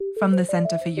From the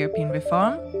Center for European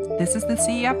Reform, this is the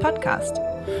CER Podcast.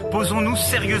 Posons-nous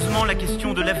sérieusement la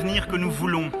question de l'avenir que nous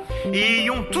voulons et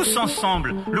ayons tous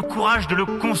ensemble le courage de le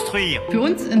construire. Für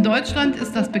uns in Deutschland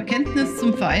ist das Bekenntnis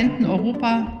zum vereinten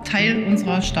Europa Teil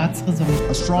unserer Staatsräson.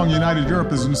 A strong united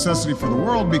Europe is a necessity for the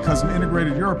world because an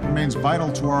integrated Europe remains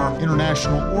vital to our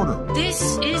international order.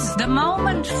 This is the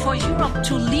moment for Europe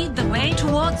to lead the way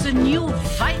towards a new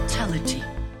vitality.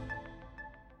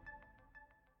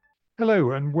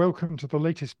 Hello and welcome to the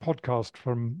latest podcast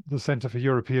from the Centre for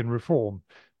European Reform,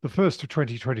 the first of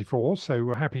 2024,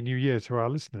 so a Happy New Year to our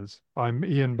listeners. I'm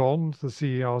Ian Bond, the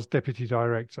CER's Deputy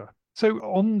Director. So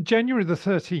on January the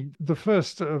 13th, the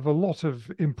first of a lot of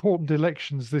important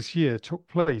elections this year took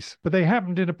place, but they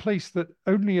happened in a place that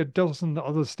only a dozen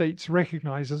other states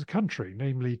recognize as a country,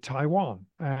 namely Taiwan.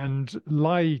 And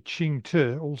Lai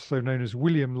Ching-te, also known as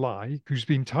William Lai, who's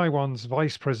been Taiwan's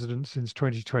vice president since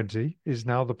 2020, is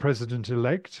now the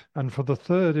president-elect. And for the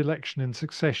third election in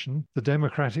succession, the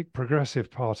Democratic Progressive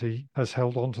Party has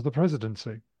held on to the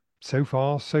presidency. So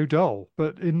far, so dull.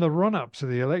 But in the run-up to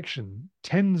the election,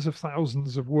 tens of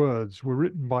thousands of words were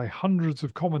written by hundreds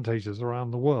of commentators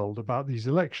around the world about these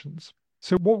elections.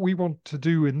 So what we want to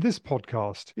do in this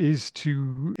podcast is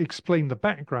to explain the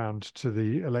background to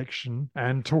the election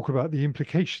and talk about the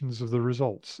implications of the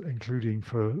results, including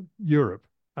for Europe.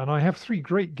 And I have three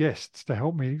great guests to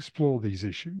help me explore these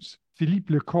issues.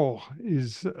 Philippe Lecorre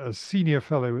is a senior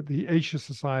fellow at the Asia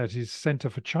Society's Center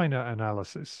for China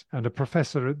Analysis and a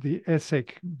professor at the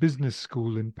ESSEC Business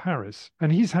School in Paris.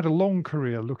 And he's had a long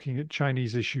career looking at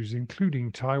Chinese issues,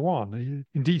 including Taiwan.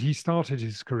 Indeed, he started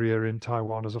his career in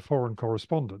Taiwan as a foreign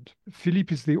correspondent.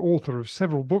 Philippe is the author of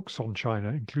several books on China,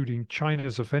 including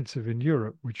China's Offensive in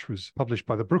Europe, which was published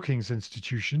by the Brookings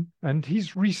Institution. And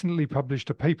he's recently published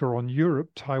a paper on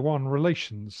Europe-Taiwan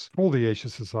relations for the Asia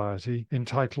Society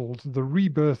entitled The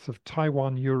Rebirth of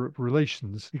Taiwan-Europe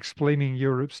Relations, Explaining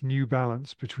Europe's New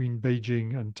Balance Between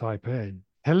Beijing and Taipei.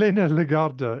 Helena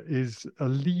Legarda is a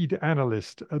lead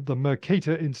analyst at the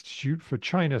Mercator Institute for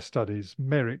China Studies,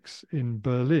 MERIX, in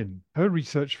Berlin. Her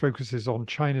research focuses on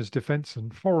China's defense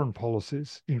and foreign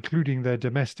policies, including their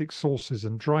domestic sources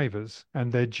and drivers,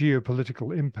 and their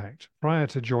geopolitical impact. Prior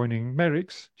to joining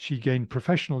MERIX, she gained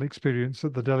professional experience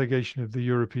at the delegation of the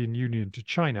European Union to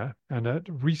China and at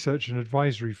research and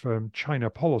advisory firm China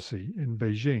Policy in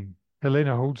Beijing.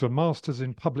 Helena holds a Master's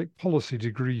in Public Policy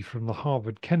degree from the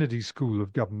Harvard Kennedy School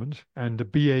of Government and a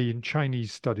BA in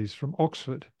Chinese Studies from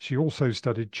Oxford. She also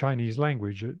studied Chinese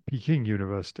language at Peking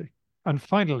University. And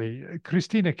finally,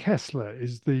 Christina Kessler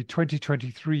is the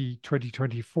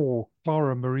 2023-2024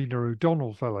 Clara Marina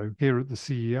O'Donnell Fellow here at the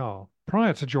CER.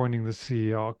 Prior to joining the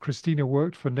CER, Christina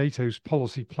worked for NATO's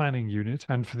Policy Planning Unit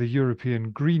and for the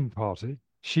European Green Party.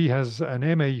 She has an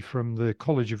MA from the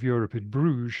College of Europe in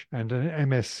Bruges and an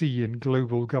MSc in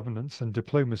Global Governance and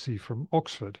Diplomacy from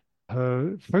Oxford.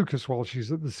 Her focus while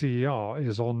she's at the CER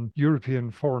is on European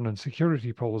foreign and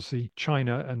security policy,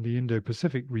 China and the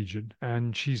Indo-Pacific region.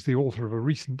 And she's the author of a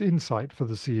recent insight for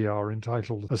the CER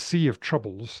entitled A Sea of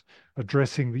Troubles,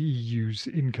 Addressing the EU's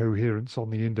Incoherence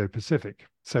on the Indo-Pacific.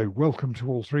 So welcome to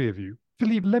all three of you.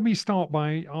 Philippe, let me start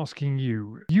by asking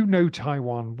you, you know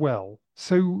Taiwan well.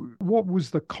 So what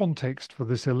was the context for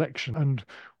this election and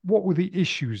what were the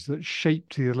issues that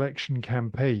shaped the election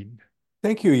campaign?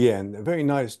 Thank you, Ian. Very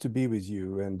nice to be with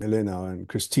you and Elena and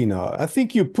Christina. I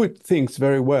think you put things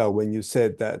very well when you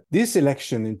said that this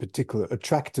election in particular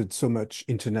attracted so much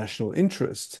international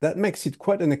interest. That makes it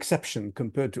quite an exception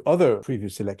compared to other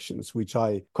previous elections, which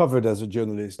I covered as a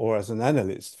journalist or as an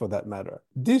analyst for that matter.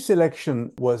 This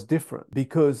election was different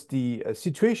because the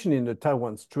situation in the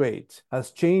Taiwan Strait has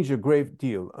changed a great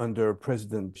deal under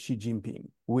President Xi Jinping,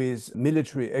 with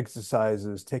military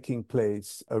exercises taking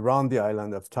place around the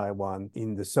island of Taiwan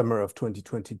in the summer of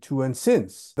 2022 and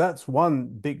since. That's one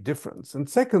big difference. And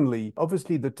secondly,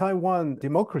 obviously the Taiwan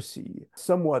democracy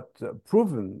somewhat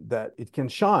proven that it can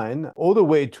shine all the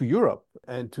way to Europe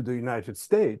and to the United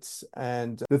States.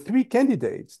 And the three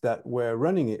candidates that were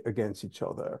running against each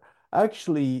other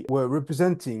actually were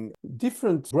representing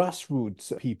different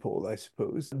grassroots people, I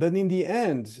suppose. But in the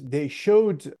end, they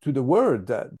showed to the world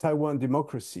that Taiwan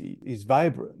democracy is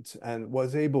vibrant and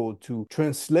was able to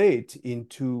translate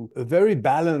into a very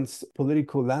balanced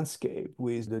political landscape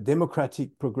with the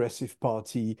Democratic Progressive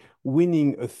Party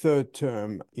winning a third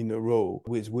term in a row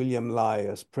with William Lai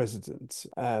as president.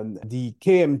 And the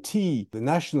KMT, the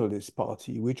Nationalist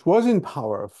Party, which was in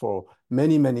power for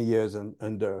many, many years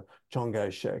under Chiang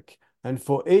Kai-shek, and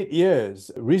for 8 years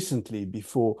recently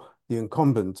before the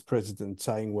incumbent President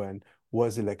Tsai Ing-wen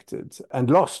was elected and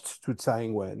lost to Tsai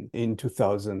Ing-wen in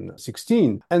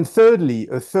 2016. And thirdly,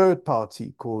 a third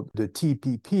party called the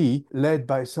TPP, led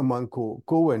by someone called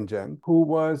Ko Wen-je, who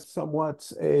was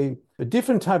somewhat a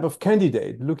different type of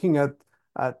candidate, looking at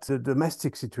the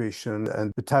domestic situation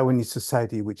and the Taiwanese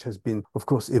society, which has been, of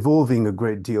course, evolving a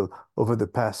great deal over the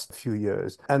past few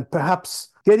years, and perhaps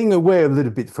getting away a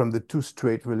little bit from the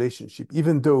two-state relationship,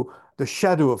 even though the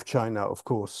shadow of China, of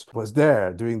course, was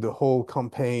there during the whole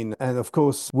campaign, and of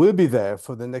course will be there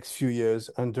for the next few years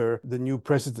under the new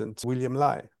president, William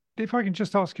Lai. If I can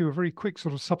just ask you a very quick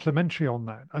sort of supplementary on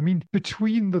that. I mean,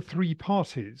 between the three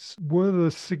parties, were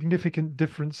there significant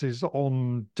differences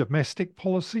on domestic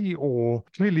policy, or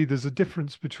clearly there's a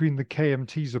difference between the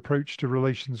KMT's approach to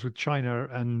relations with China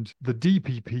and the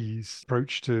DPP's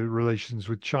approach to relations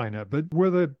with China? But were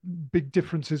there big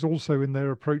differences also in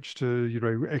their approach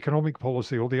to, economic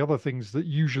policy or the other things that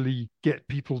usually get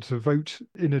people to vote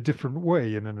in a different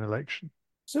way in an election?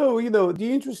 So,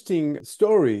 the interesting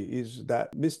story is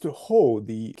that Mr. Ho,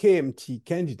 the KMT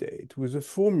candidate, who was a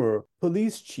former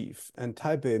police chief and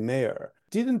Taipei mayor,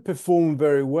 didn't perform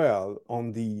very well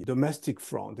on the domestic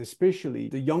front, especially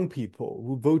the young people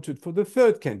who voted for the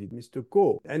third candidate, Mr.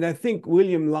 Ko. And I think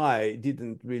William Lai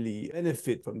didn't really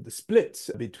benefit from the splits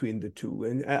between the two.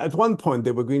 And at one point,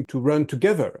 they were going to run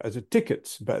together as a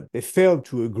ticket, but they failed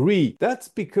to agree. That's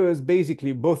because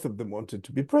basically both of them wanted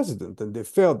to be president, and they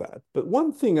failed that. But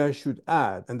one thing I should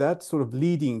add, and that's sort of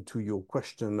leading to your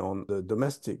question on the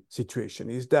domestic situation,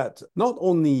 is that not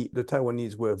only the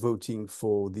Taiwanese were voting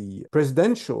for the presidential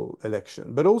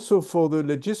election, but also for the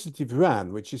legislative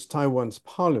yuan, which is Taiwan's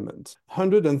parliament,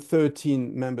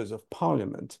 113 members of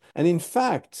parliament. And in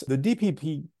fact, the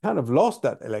DPP kind of lost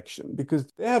that election because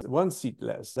they have one seat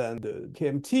less than the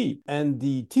KMT. And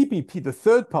the TPP, the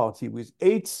third party with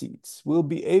 8 seats, will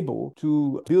be able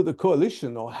to build a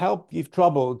coalition or help give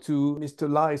trouble to Mr.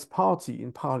 Lai's party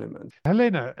in parliament.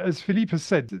 Helena, as Philippe has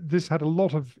said, this had a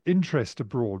lot of interest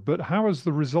abroad, but how has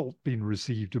the result been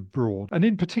received abroad? And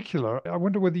in particular, I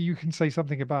wonder whether you can say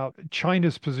something about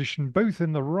China's position, both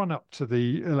in the run-up to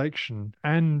the election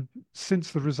and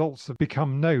since the results have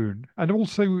become known. And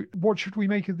also, what should we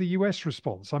make of the US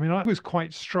response? I mean, I was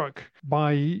quite struck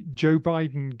by Joe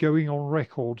Biden going on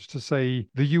record to say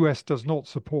the US does not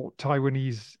support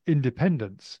Taiwanese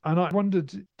independence. And I wondered,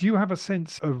 do you have a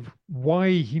sense of why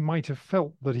he might have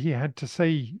felt that he had to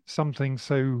say something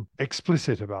so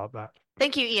explicit about that?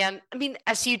 Thank you, Ian. I mean,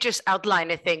 as you just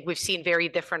outlined, I think we've seen very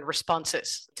different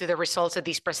responses to the results of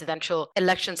these presidential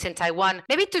elections in Taiwan.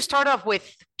 Maybe to start off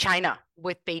with China,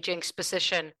 with Beijing's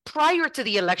position. Prior to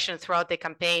the election, throughout the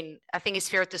campaign, I think it's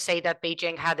fair to say that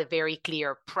Beijing had a very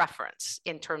clear preference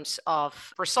in terms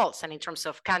of results and in terms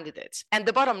of candidates. And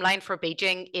the bottom line for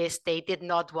Beijing is they did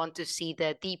not want to see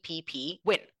the DPP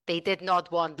win. They did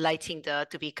not want Lai Ching-te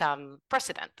to become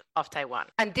president of Taiwan.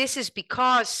 And this is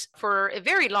because for a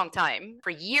very long time,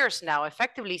 for years now,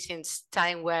 effectively since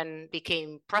Tsai Ing-wen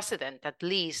became president, at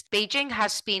least, Beijing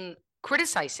has been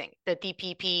criticizing the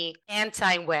DPP and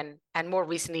Tsai Ing-wen, and more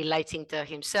recently Lai Ching-te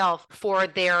himself, for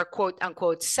their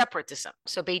quote-unquote separatism.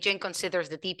 So Beijing considers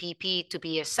the DPP to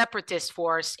be a separatist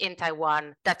force in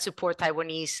Taiwan that support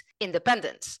Taiwanese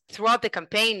independence. Throughout the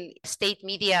campaign, state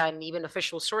media and even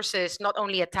official sources not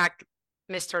only attacked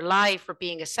Mr. Lai for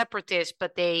being a separatist,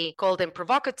 but they called him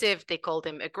provocative, they called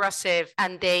him aggressive,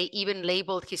 and they even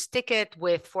labeled his ticket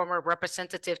with former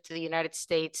representative to the United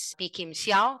States, Bi Kim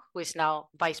Xiao, who is now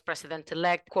vice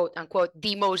president-elect, quote unquote,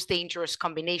 the most dangerous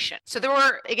combination. So there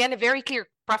were, again, a very clear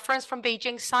preference from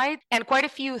Beijing's side and quite a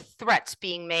few threats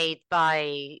being made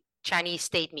by Chinese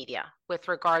state media with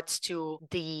regards to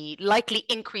the likely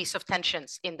increase of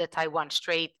tensions in the Taiwan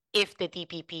Strait if the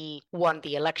DPP won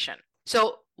the election.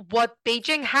 So what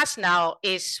Beijing has now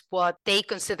is what they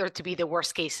consider to be the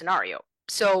worst case scenario.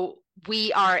 So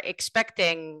we are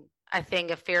expecting, I think,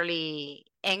 a fairly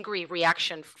angry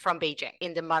reaction from Beijing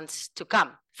in the months to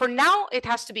come. For now, it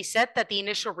has to be said that the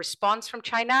initial response from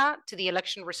China to the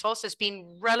election results has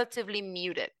been relatively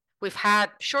muted. We've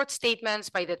had short statements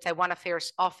by the Taiwan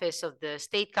Affairs Office of the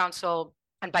State Council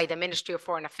and by the Ministry of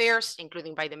Foreign Affairs,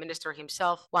 including by the minister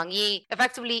himself, Wang Yi,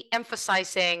 effectively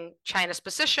emphasizing China's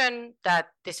position that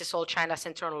this is all China's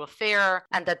internal affair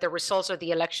and that the results of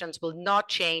the elections will not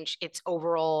change its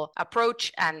overall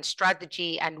approach and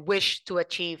strategy and wish to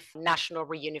achieve national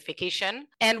reunification.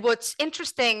 And what's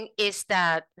interesting is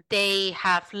that they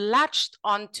have latched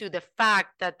onto the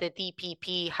fact that the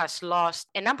DPP has lost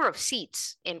a number of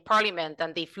seats in parliament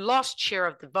and they've lost share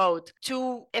of the vote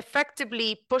to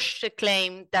effectively push the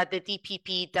claim that the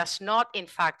DPP does not, in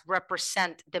fact,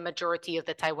 represent the majority of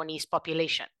the Taiwanese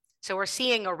population. So we're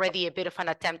seeing already a bit of an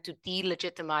attempt to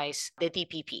delegitimize the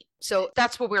DPP. So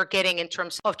that's what we're getting in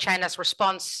terms of China's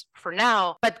response for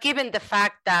now. But given the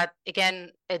fact that,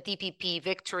 again, a DPP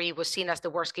victory was seen as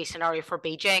the worst case scenario for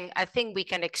Beijing, I think we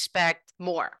can expect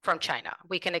more from China.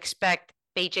 We can expect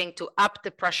Beijing to up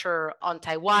the pressure on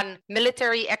Taiwan.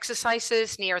 Military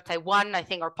exercises near Taiwan, I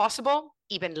think, are possible,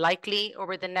 even likely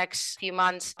over the next few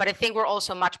months. But I think we're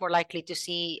also much more likely to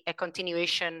see a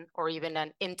continuation or even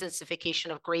an intensification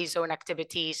of gray zone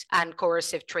activities and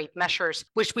coercive trade measures,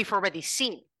 which we've already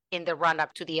seen in the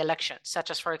run-up to the election,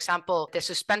 such as, for example, the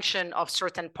suspension of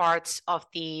certain parts of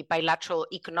the bilateral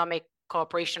economic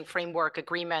cooperation framework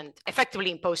agreement,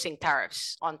 effectively imposing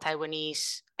tariffs on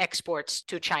Taiwanese exports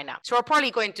to China. So we're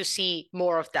probably going to see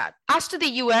more of that. As to the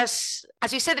US,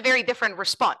 as you said, a very different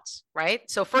response, right?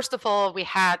 So first of all, we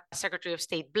had Secretary of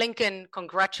State Blinken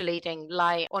congratulating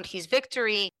Lai on his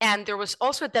victory. And there was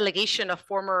also a delegation of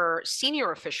former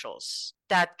senior officials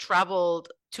that traveled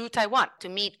to Taiwan to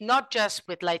meet not just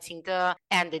with Lai Ching-te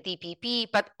and the DPP,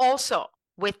 but also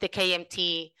with the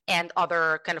KMT and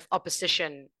other kind of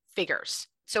opposition figures.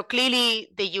 So clearly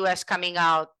the US coming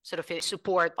out sort of in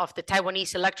support of the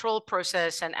Taiwanese electoral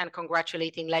process and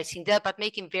congratulating Lai Ching-te, but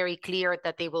making very clear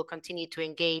that they will continue to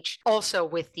engage also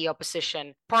with the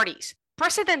opposition parties.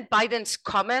 President Biden's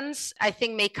comments, I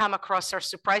think, may come across as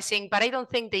surprising, but I don't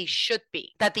think they should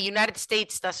be. That the United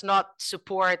States does not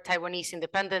support Taiwanese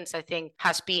independence, I think,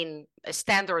 has been a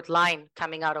standard line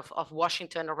coming out of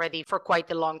Washington already for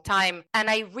quite a long time. And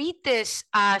I read this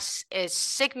as a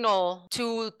signal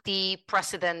to the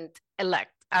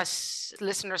president-elect. As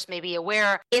listeners may be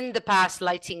aware, in the past,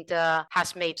 Lai Ching-te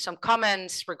has made some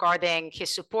comments regarding his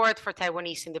support for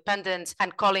Taiwanese independence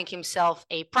and calling himself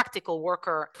a practical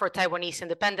worker for Taiwanese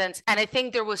independence. And I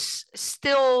think there was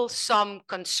still some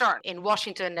concern in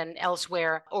Washington and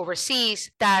elsewhere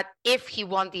overseas that if he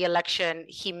won the election,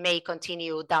 he may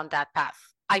continue down that path.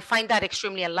 I find that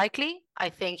extremely unlikely. I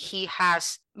think he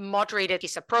has moderated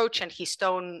his approach and his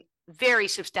tone very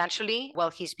substantially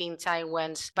while he's been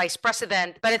Taiwan's vice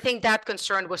president. But I think that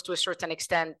concern was to a certain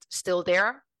extent still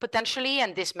there potentially,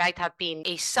 and this might have been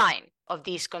a sign of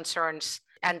these concerns.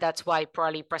 And that's why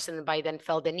probably President Biden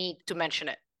felt the need to mention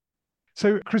it.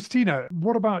 So, Christina,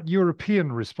 what about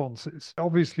European responses?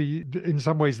 Obviously, in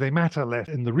some ways, they matter less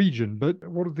in the region, but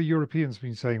what have the Europeans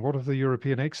been saying? What have the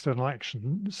European External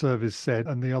Action Service said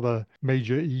and the other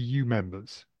major EU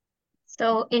members?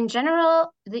 So in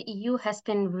general, the EU has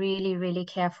been really, really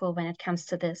careful when it comes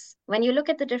to this. When you look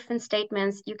at the different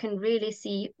statements, you can really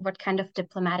see what kind of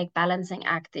diplomatic balancing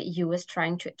act the EU is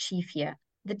trying to achieve here.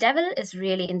 The devil is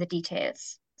really in the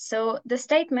details. So the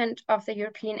statement of the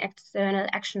European External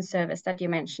Action Service that you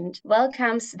mentioned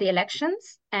welcomes the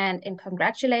elections and it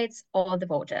congratulates all the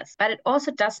voters. But it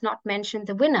also does not mention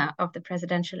the winner of the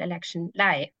presidential election,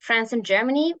 Lai. France and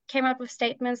Germany came out with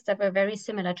statements that were very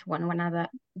similar to one another.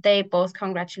 They both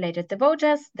congratulated the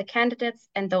voters, the candidates,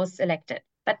 and those elected.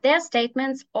 But their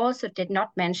statements also did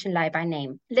not mention Lai by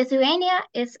name. Lithuania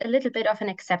is a little bit of an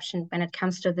exception when it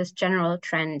comes to this general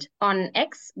trend. On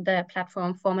X, the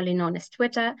platform formerly known as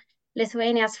Twitter,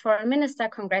 Lithuania's foreign minister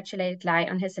congratulated Lai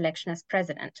on his election as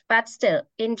president. But still,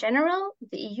 in general,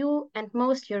 the EU and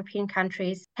most European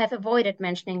countries have avoided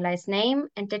mentioning Lai's name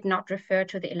and did not refer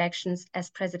to the elections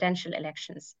as presidential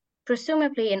elections,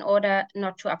 presumably in order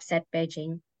not to upset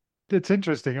Beijing. It's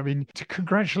interesting. I mean, to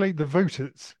congratulate the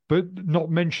voters, but not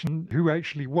mention who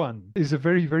actually won is a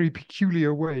very, very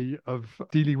peculiar way of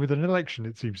dealing with an election,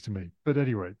 it seems to me. But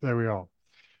anyway, there we are.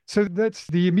 So that's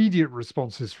the immediate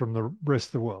responses from the rest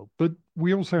of the world. But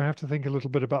we also have to think a little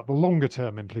bit about the longer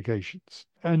term implications.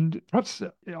 And perhaps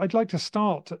I'd like to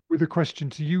start with a question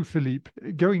to you, Philippe,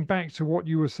 going back to what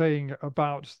you were saying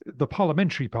about the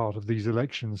parliamentary part of these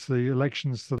elections, the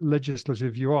elections to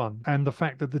legislative yuan, and the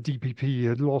fact that the DPP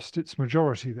had lost its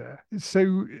majority there.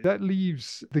 So that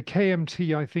leaves the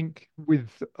KMT, I think,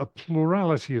 with a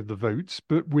plurality of the votes,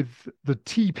 but with the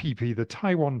TPP, the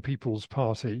Taiwan People's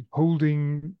Party,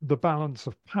 holding the balance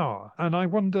of power. And I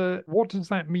wonder, what does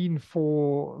that mean for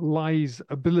Lai's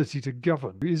ability to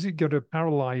govern? Is it going to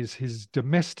paralyze his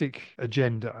domestic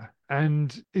agenda?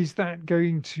 And is that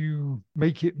going to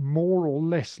make it more or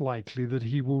less likely that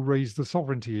he will raise the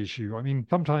sovereignty issue? I mean,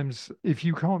 sometimes if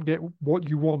you can't get what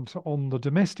you want on the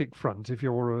domestic front, if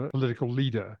you're a political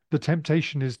leader, the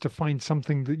temptation is to find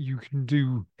something that you can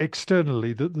do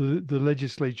externally that the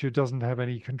legislature doesn't have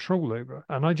any control over.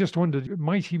 And I just wondered,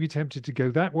 might he be tempted to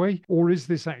go that way? Or is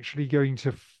this actually going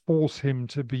to force him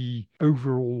to be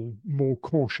overall more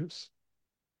cautious?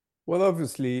 Well,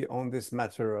 obviously, on this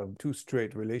matter of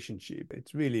two-state relationship,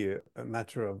 it's really a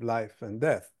matter of life and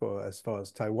death for as far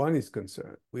as Taiwan is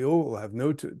concerned. We all have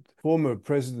noted former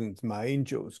President Ma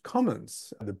Ying-jeou's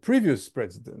comments. The previous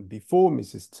president, before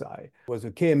Mrs. Tsai, was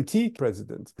a KMT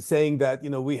president, saying that,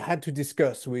 we had to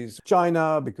discuss with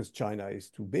China because China is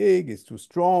too big, is too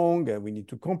strong, and we need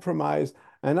to compromise.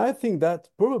 And I think that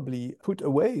probably put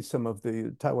away some of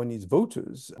the Taiwanese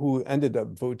voters who ended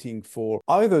up voting for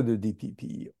either the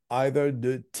DPP, either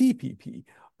the TPP,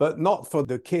 but not for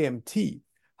the KMT.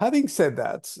 Having said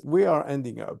that, we are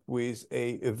ending up with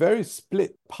a very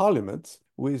split parliament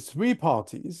with three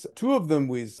parties, two of them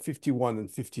with 51 and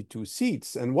 52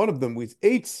 seats, and one of them with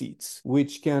 8 seats,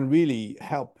 which can really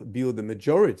help build a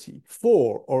majority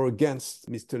for or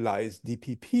against Mr. Lai's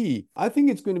DPP. I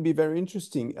think it's going to be very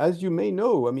interesting. As you may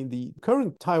know, the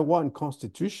current Taiwan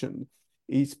constitution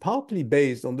is partly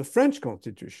based on the French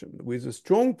constitution with a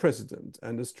strong president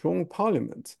and a strong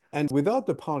parliament. And without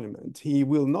the parliament, he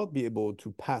will not be able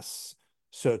to pass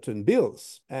certain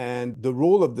bills. And the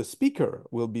role of the speaker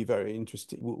will be very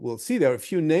interesting. We'll see there are a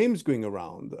few names going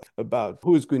around about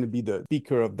who is going to be the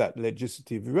speaker of that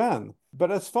legislative yuan.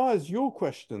 But as far as your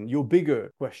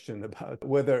bigger question about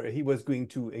whether he was going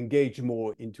to engage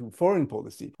more into foreign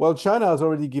policy, well, China has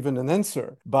already given an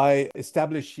answer by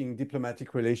establishing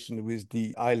diplomatic relations with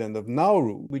the island of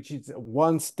Nauru, which is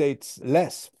one state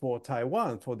less for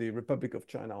Taiwan, for the Republic of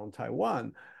China on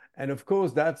Taiwan. And of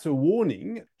course, that's a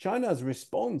warning. China's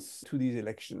response to these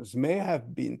elections may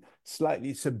have been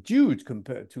slightly subdued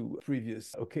compared to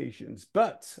previous occasions.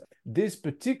 But this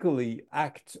particularly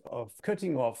act of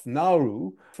cutting off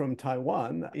Nauru from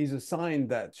Taiwan is a sign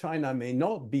that China may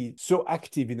not be so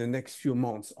active in the next few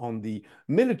months on the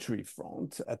military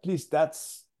front. At least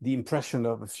that's the impression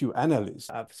of a few analysts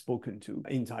I've spoken to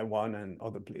in Taiwan and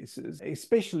other places,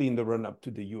 especially in the run-up to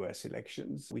the US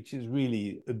elections, which is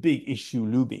really a big issue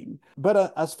looming.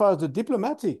 But as far as the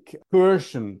diplomatic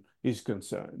coercion is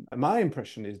concerned, my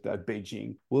impression is that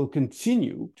Beijing will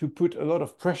continue to put a lot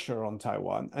of pressure on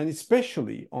Taiwan, and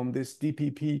especially on this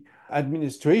DPP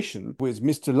administration with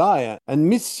Mr. Lai and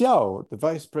Ms. Xiao, the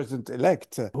vice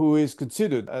president-elect, who is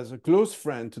considered as a close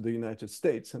friend to the United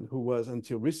States and who was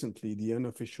until recently the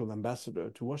unofficial ambassador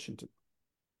to Washington.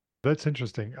 That's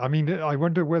interesting. I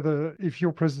wonder whether if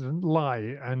you're President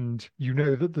Lai and you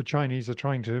know that the Chinese are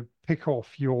trying to pick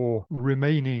off your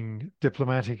remaining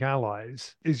diplomatic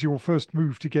allies, is your first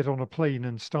move to get on a plane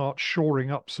and start shoring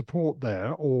up support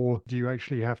there, or do you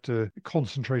actually have to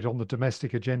concentrate on the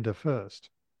domestic agenda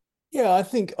first? Yeah, I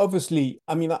think obviously,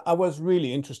 I was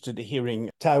really interested in hearing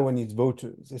Taiwanese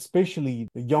voters, especially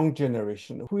the young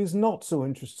generation, who is not so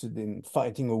interested in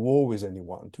fighting a war with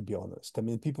anyone, to be honest.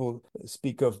 People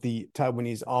speak of the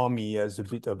Taiwanese army as a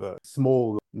bit of a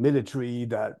small military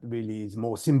that really is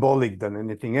more symbolic than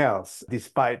anything else,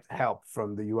 despite help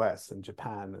from the US and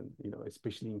Japan, and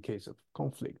especially in case of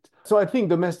conflict. So I think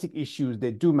domestic issues,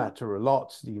 they do matter a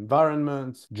lot. The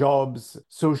environment, jobs,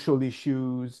 social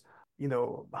issues,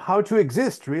 how to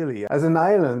exist really as an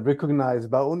island recognized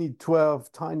by only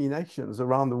 12 tiny nations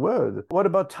around the world. What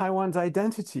about Taiwan's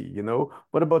identity?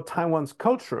 What about Taiwan's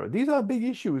culture? These are big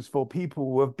issues for people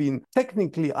who have been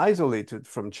technically isolated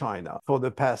from China for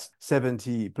the past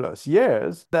 70 plus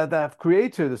years, that have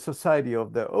created a society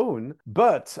of their own,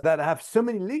 but that have so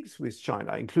many links with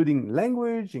China, including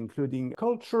language, including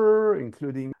culture,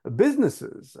 including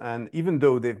businesses. And even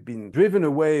though they've been driven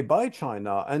away by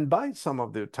China and by some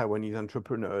of the Taiwanese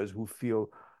entrepreneurs who feel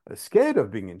scared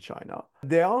of being in China,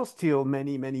 there are still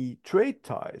many, many trade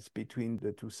ties between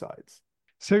the two sides.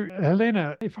 So,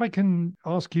 Helena, if I can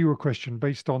ask you a question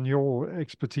based on your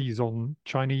expertise on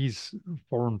Chinese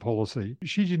foreign policy.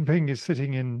 Xi Jinping is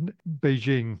sitting in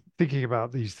Beijing thinking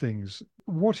about these things.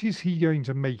 What is he going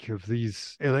to make of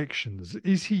these elections?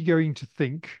 Is he going to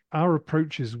think our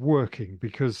approach is working?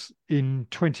 Because in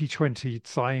 2020,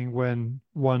 Tsai Ing-wen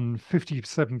won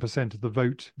 57% of the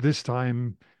vote. This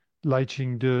time, Lai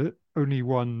Ching-te only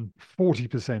won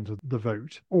 40% of the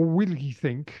vote? Or will he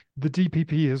think the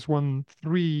DPP has won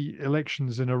 3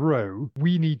 elections in a row,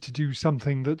 we need to do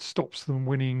something that stops them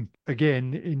winning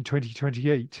again in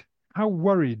 2028? How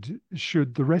worried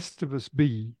should the rest of us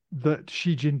be that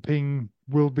Xi Jinping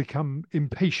will become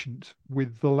impatient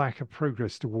with the lack of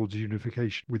progress towards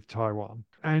unification with Taiwan?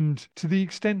 And to the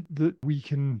extent that we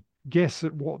can guess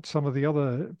at what some of the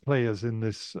other players in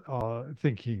this are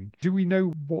thinking, do we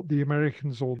know what the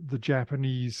Americans or the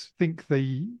Japanese think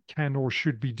they can or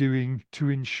should be doing to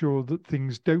ensure that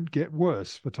things don't get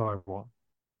worse for Taiwan?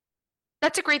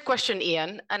 That's a great question,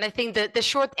 Ian. And I think that the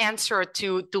short answer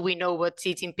to do we know what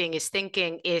Xi Jinping is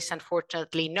thinking is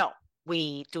unfortunately no.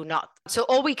 we do not. So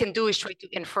all we can do is try to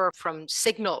infer from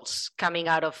signals coming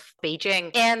out of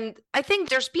Beijing. And I think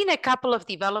there's been a couple of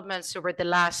developments over the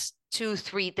last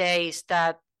 2-3 days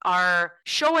that are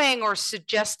showing or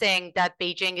suggesting that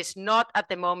Beijing is not at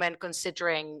the moment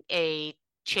considering a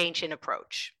change in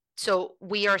approach. So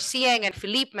we are seeing, and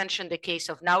Philippe mentioned the case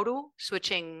of Nauru,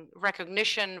 switching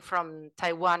recognition from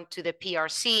Taiwan to the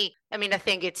PRC. I mean, I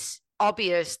think it's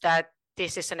obvious that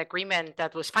this is an agreement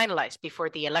that was finalized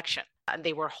before the election, and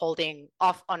they were holding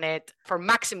off on it for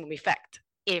maximum effect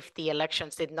if the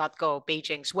elections did not go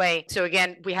Beijing's way. So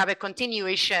again, we have a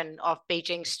continuation of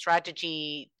Beijing's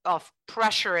strategy of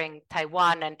pressuring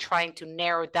Taiwan and trying to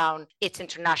narrow down its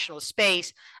international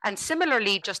space. And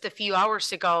similarly, just a few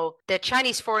hours ago, the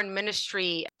Chinese Foreign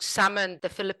Ministry summoned the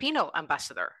Filipino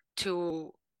ambassador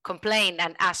to complain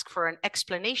and ask for an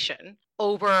explanation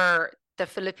over the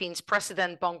Philippines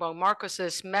President Bongbong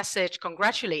Marcos's message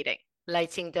congratulating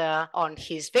on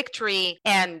his victory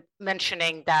and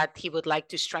mentioning that he would like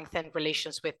to strengthen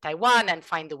relations with Taiwan and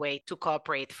find a way to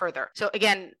cooperate further. So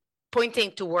again,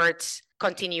 pointing towards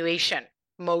continuation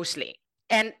mostly.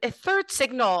 And a third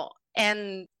signal,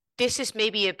 and this is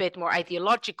maybe a bit more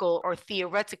ideological or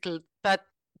theoretical, but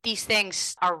these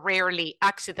things are rarely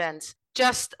accidents.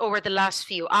 Just over the last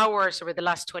few hours, over the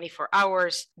last 24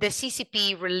 hours, the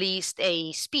CCP released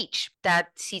a speech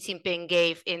that Xi Jinping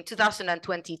gave in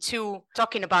 2022,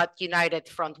 talking about United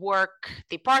Front Work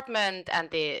Department and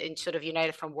the sort of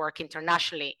United Front Work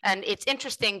internationally. And it's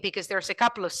interesting because there's a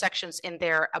couple of sections in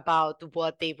there about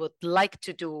what they would like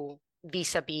to do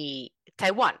vis-a-vis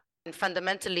Taiwan. And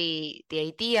fundamentally, the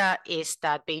idea is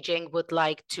that Beijing would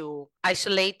like to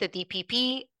isolate the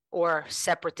DPP, or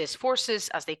separatist forces,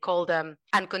 as they call them,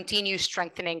 and continue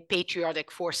strengthening patriotic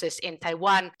forces in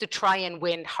Taiwan to try and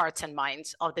win hearts and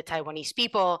minds of the Taiwanese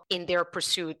people in their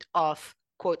pursuit of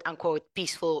quote unquote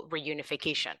peaceful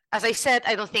reunification. As I said,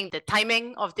 I don't think the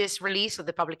timing of this release or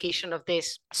the publication of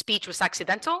this speech was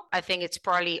accidental. I think it's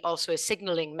probably also a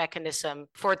signaling mechanism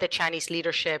for the Chinese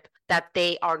leadership that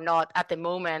they are not at the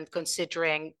moment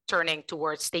considering turning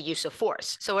towards the use of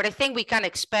force. So what I think we can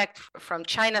expect from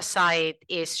China's side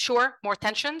is, sure, more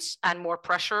tensions and more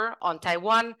pressure on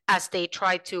Taiwan as they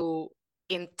try to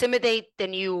intimidate the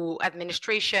new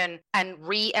administration and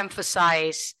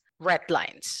re-emphasize red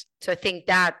lines. So I think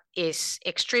that is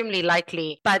extremely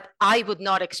likely, but I would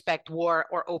not expect war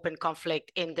or open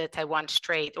conflict in the Taiwan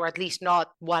Strait, or at least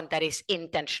not one that is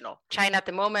intentional. China at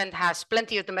the moment has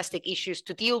plenty of domestic issues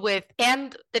to deal with,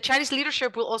 and the Chinese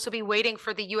leadership will also be waiting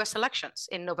for the US elections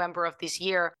in November of this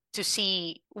year to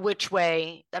see which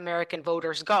way American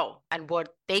voters go and what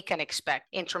they can expect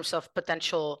in terms of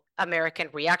potential American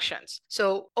reactions.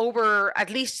 So over at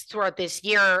least throughout this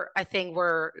year, I think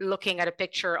we're looking at a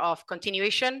picture of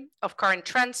continuation of current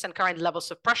trends and current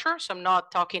levels of pressure. So I'm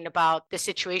not talking about the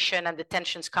situation and the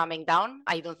tensions coming down.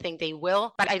 I don't think they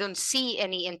will, but I don't see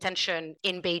any intention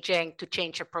in Beijing to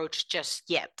change approach just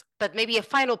yet. But maybe a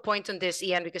final point on this,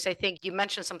 Ian, because I think you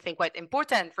mentioned something quite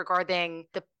important regarding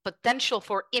the potential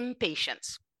for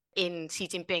impatience in Xi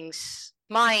Jinping's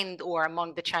mind or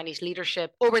among the Chinese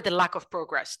leadership over the lack of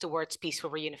progress towards peaceful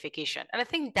reunification. And I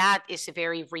think that is a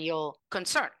very real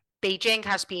concern. Beijing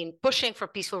has been pushing for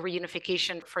peaceful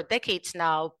reunification for decades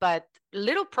now, but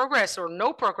little progress or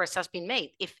no progress has been made.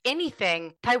 If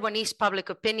anything, Taiwanese public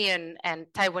opinion and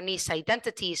Taiwanese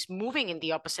identity is moving in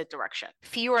the opposite direction.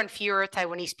 Fewer and fewer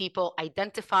Taiwanese people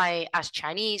identify as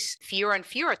Chinese. Fewer and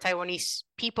fewer Taiwanese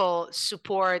people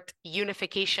support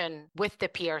unification with the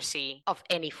PRC of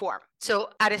any form. So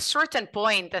at a certain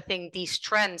point, I think these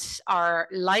trends are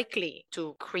likely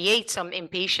to create some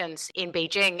impatience in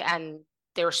Beijing, and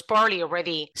there's probably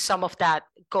already some of that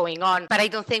going on, but I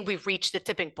don't think we've reached the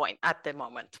tipping point at the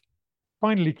moment.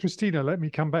 Finally, Christina, let me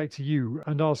come back to you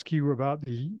and ask you about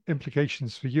the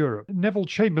implications for Europe. Neville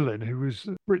Chamberlain, who was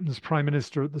Britain's Prime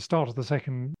Minister at the start of the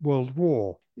Second World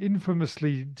War,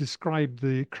 infamously described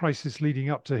the crisis leading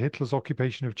up to Hitler's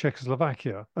occupation of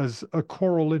Czechoslovakia as a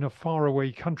quarrel in a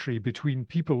faraway country between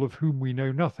people of whom we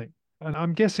know nothing. And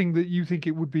I'm guessing that you think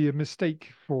it would be a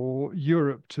mistake for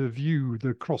Europe to view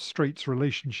the cross-straits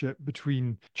relationship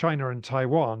between China and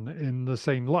Taiwan in the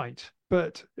same light.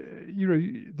 But,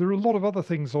 there are a lot of other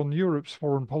things on Europe's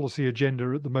foreign policy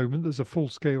agenda at the moment. There's a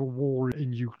full-scale war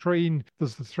in Ukraine.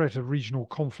 There's the threat of regional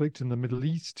conflict in the Middle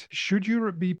East. Should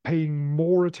Europe be paying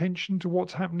more attention to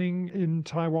what's happening in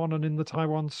Taiwan and in the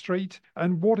Taiwan Strait?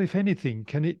 And what, if anything,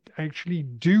 can it actually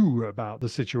do about the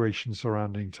situation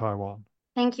surrounding Taiwan?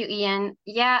 Thank you, Ian.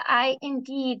 Yeah, I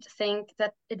indeed think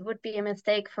that it would be a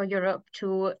mistake for Europe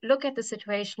to look at the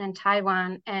situation in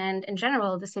Taiwan and in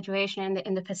general the situation in the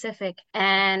Indo-Pacific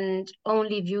and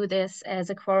only view this as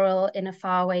a quarrel in a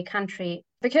faraway country.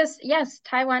 Because yes,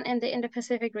 Taiwan and the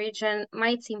Indo-Pacific region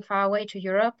might seem far away to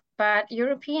Europe, but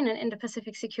European and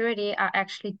Indo-Pacific security are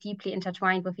actually deeply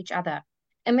intertwined with each other.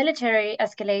 A military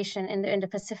escalation in the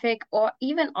Indo-Pacific or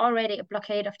even already a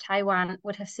blockade of Taiwan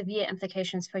would have severe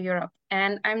implications for Europe.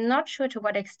 And I'm not sure to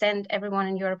what extent everyone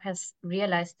in Europe has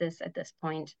realized this at this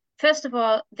point. First of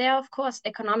all, there are, of course,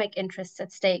 economic interests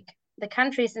at stake. The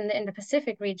countries in the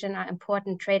Indo-Pacific region are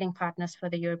important trading partners for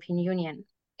the European Union.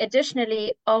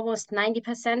 Additionally, almost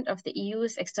 90% of the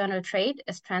EU's external trade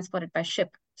is transported by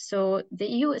ship. So the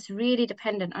EU is really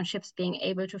dependent on ships being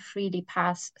able to freely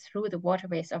pass through the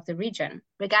waterways of the region.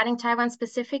 Regarding Taiwan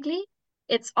specifically,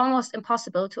 it's almost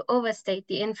impossible to overstate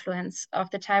the influence of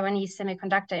the Taiwanese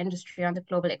semiconductor industry on the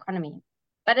global economy.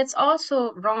 But it's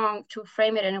also wrong to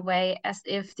frame it in a way as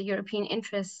if the European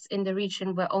interests in the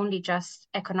region were only just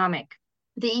economic.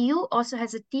 The EU also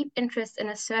has a deep interest in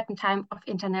a certain type of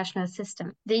international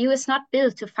system. The EU is not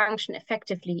built to function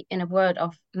effectively in a world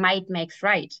of might makes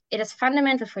right. It is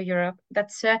fundamental for Europe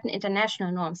that certain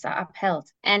international norms are upheld,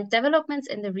 and developments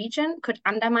in the region could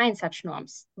undermine such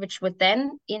norms, which would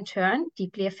then, in turn,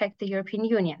 deeply affect the European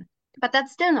Union. But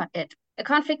that's still not it. A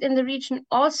conflict in the region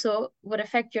also would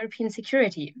affect European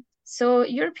security. So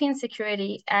European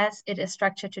security, as it is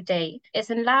structured today, is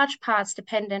in large parts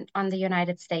dependent on the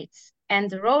United States and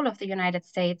the role of the United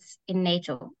States in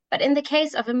NATO. But in the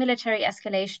case of a military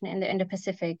escalation in the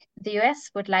Indo-Pacific, the US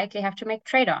would likely have to make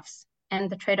trade-offs. And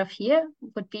the trade-off here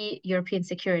would be European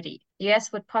security. The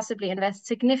US would possibly invest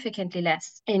significantly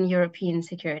less in European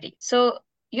security. So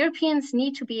Europeans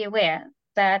need to be aware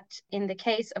that in the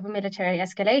case of a military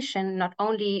escalation, not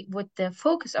only would the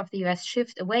focus of the US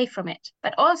shift away from it,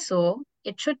 but also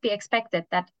it should be expected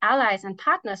that allies and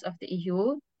partners of the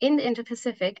EU in the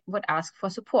Indo-Pacific would ask for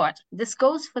support. This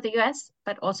goes for the US,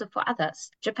 but also for others.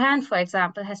 Japan, for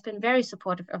example, has been very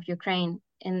supportive of Ukraine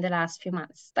in the last few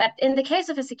months. But in the case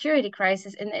of a security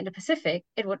crisis in the Indo-Pacific,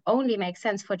 it would only make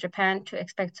sense for Japan to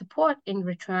expect support in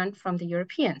return from the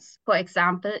Europeans, for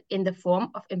example, in the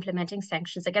form of implementing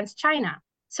sanctions against China.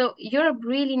 So Europe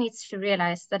really needs to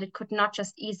realize that it could not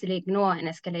just easily ignore an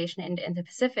escalation in the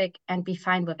Indo-Pacific and be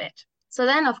fine with it. So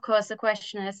then, of course, the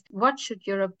question is, what should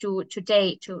Europe do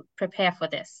today to prepare for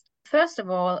this? First of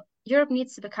all, Europe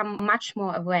needs to become much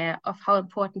more aware of how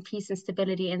important peace and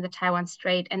stability in the Taiwan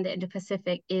Strait and the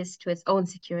Indo-Pacific is to its own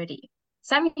security.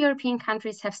 Some European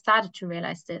countries have started to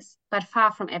realize this, but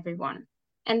far from everyone.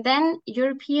 And then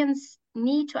Europeans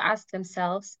need to ask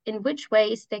themselves in which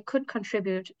ways they could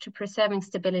contribute to preserving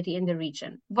stability in the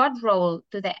region. What role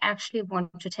do they actually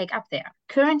want to take up there?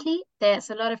 Currently, there's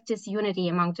a lot of disunity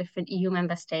among different EU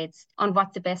member states on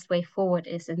what the best way forward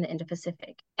is in the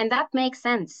Indo-Pacific. And that makes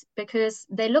sense because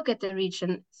they look at the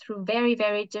region through very,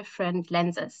 very different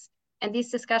lenses. And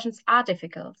these discussions are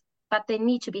difficult, but they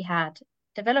need to be had.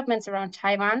 Developments around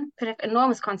Taiwan could have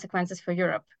enormous consequences for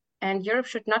Europe. And Europe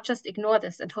should not just ignore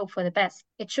this and hope for the best.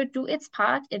 It should do its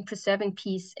part in preserving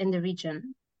peace in the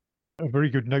region. A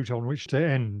very good note on which to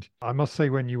end. I must say,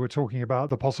 when you were talking about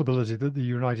the possibility that the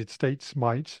United States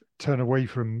might turn away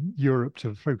from Europe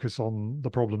to focus on the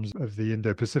problems of the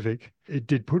Indo-Pacific, it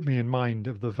did put me in mind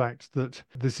of the fact that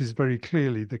this is very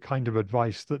clearly the kind of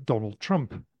advice that Donald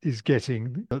Trump is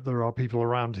getting, that there are people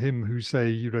around him who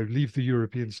say, leave the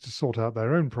Europeans to sort out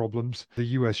their own problems. The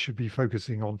US should be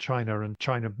focusing on China, and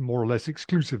China more or less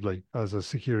exclusively as a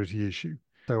security issue.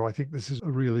 So I think this is a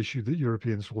real issue that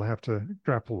Europeans will have to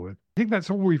grapple with. I think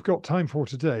that's all we've got time for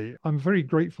today. I'm very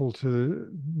grateful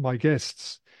to my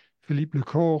guests, Philippe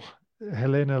Lecourt,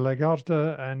 Helena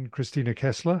Lagarde, and Christina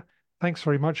Kessler. Thanks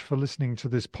very much for listening to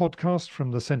this podcast from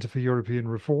the Centre for European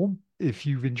Reform. If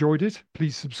you've enjoyed it,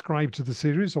 please subscribe to the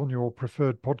series on your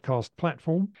preferred podcast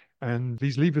platform, and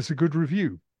please leave us a good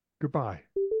review. Goodbye.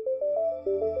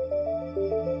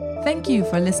 Thank you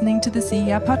for listening to the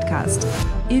CER Podcast.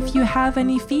 If you have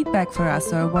any feedback for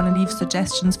us or want to leave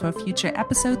suggestions for a future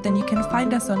episode, then you can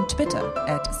find us on Twitter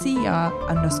at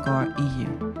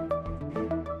CER_EU.